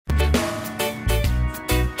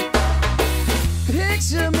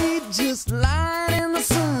Picture me just lying in the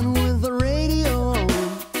sun with the radio on,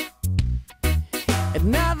 and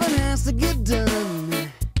nothing has to get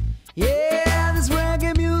done. Yeah, this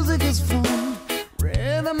reggae music is fun.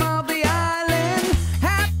 Rhythm of the island.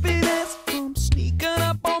 Happiness comes sneaking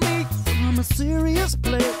up on me from a serious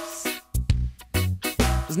place.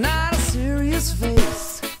 It's not a serious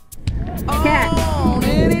face. Cat, On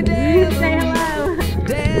any day you of the say week, hello.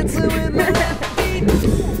 dancing with my left feet.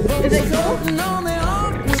 Is it cool? Floating on the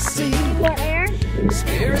aqua sea. What air?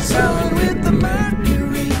 Spirits soaring with the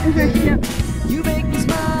mercury. You make me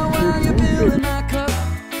smile while you're filling my cup.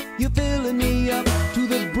 You're filling me up to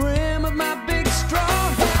the brim of my big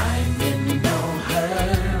straw. I'm in no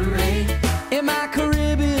hurry. In my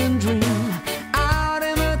Caribbean dream, out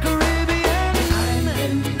in the Caribbean, I'm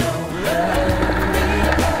in no hurry.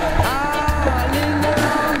 I'll linger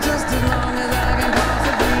on just as long as I can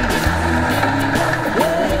possibly.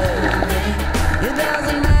 It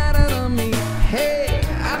doesn't matter to me. Hey,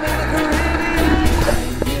 I'm in the Caribbean.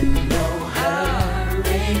 I'm in no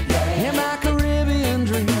hurry. In my Caribbean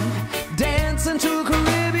dream, dancing to a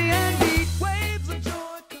Caribbean beat, waves of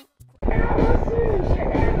joy come.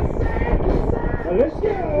 Let's go.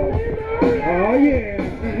 Oh yeah.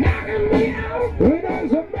 Knocking me out with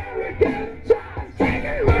those American times.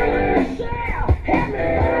 Taking my shell. Hit me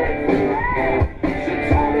right in the head. She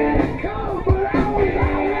told me to come, but I was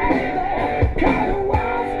already there. Cause the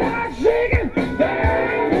world started shaking.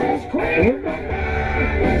 There was queen.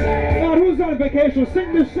 Now who's on vacation? Sing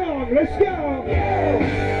this song. Let's go.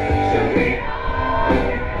 Should be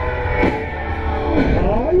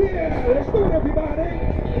oh yeah. Let's do it, everybody.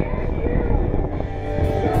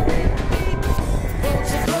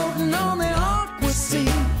 Boats are floating on the aqua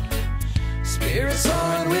sea. Spirits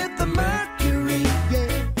soaring with the mercury.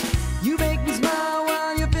 Yeah, you make me smile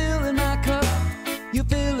while you're filling my cup. You're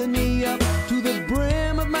filling me up to the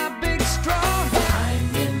brim of my big straw.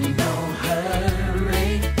 I'm in no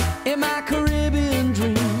hurry. In my Caribbean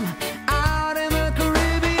dream, out in the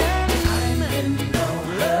Caribbean, I'm in no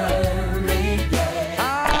hurry. Yeah,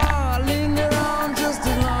 I'll linger on just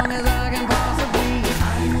as long as I can possibly.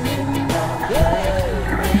 I'm in no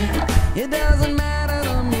hurry. It doesn't matter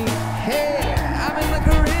to me. Hey, I'm in the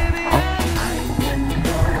Caribbean. I'm in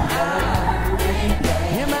no hurry.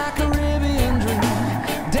 In my Caribbean dream,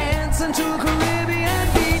 dancing to a Caribbean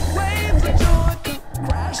beat, waves of joy come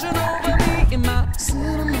crashing over me in my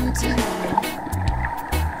cinnamon tea.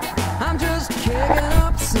 I'm just kicking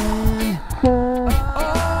up sand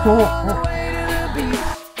all the way to the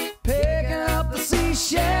beach, picking up the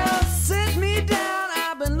seashells. Sit me down.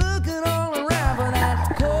 I've been looking all around for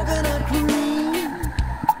that coconut cream.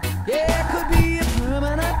 Yeah, it could be a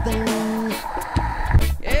permanent thing.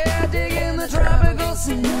 Yeah, digging the tropical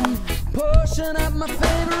scene, pushing up my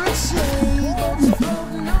favorite shade. Boats are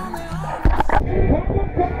floating on the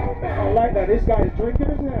I like that. This guy is drinking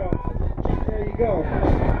as hell. There you go.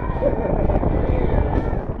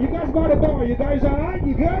 You guys by the bar. You guys alright?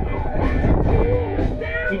 You good?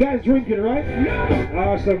 You guys drinking, right?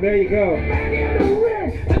 Awesome. There you go.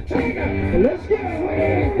 Let's go.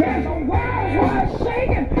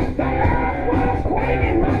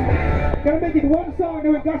 Gonna make it one song,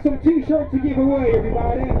 and we've got some t-shirts to give away,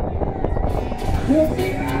 everybody.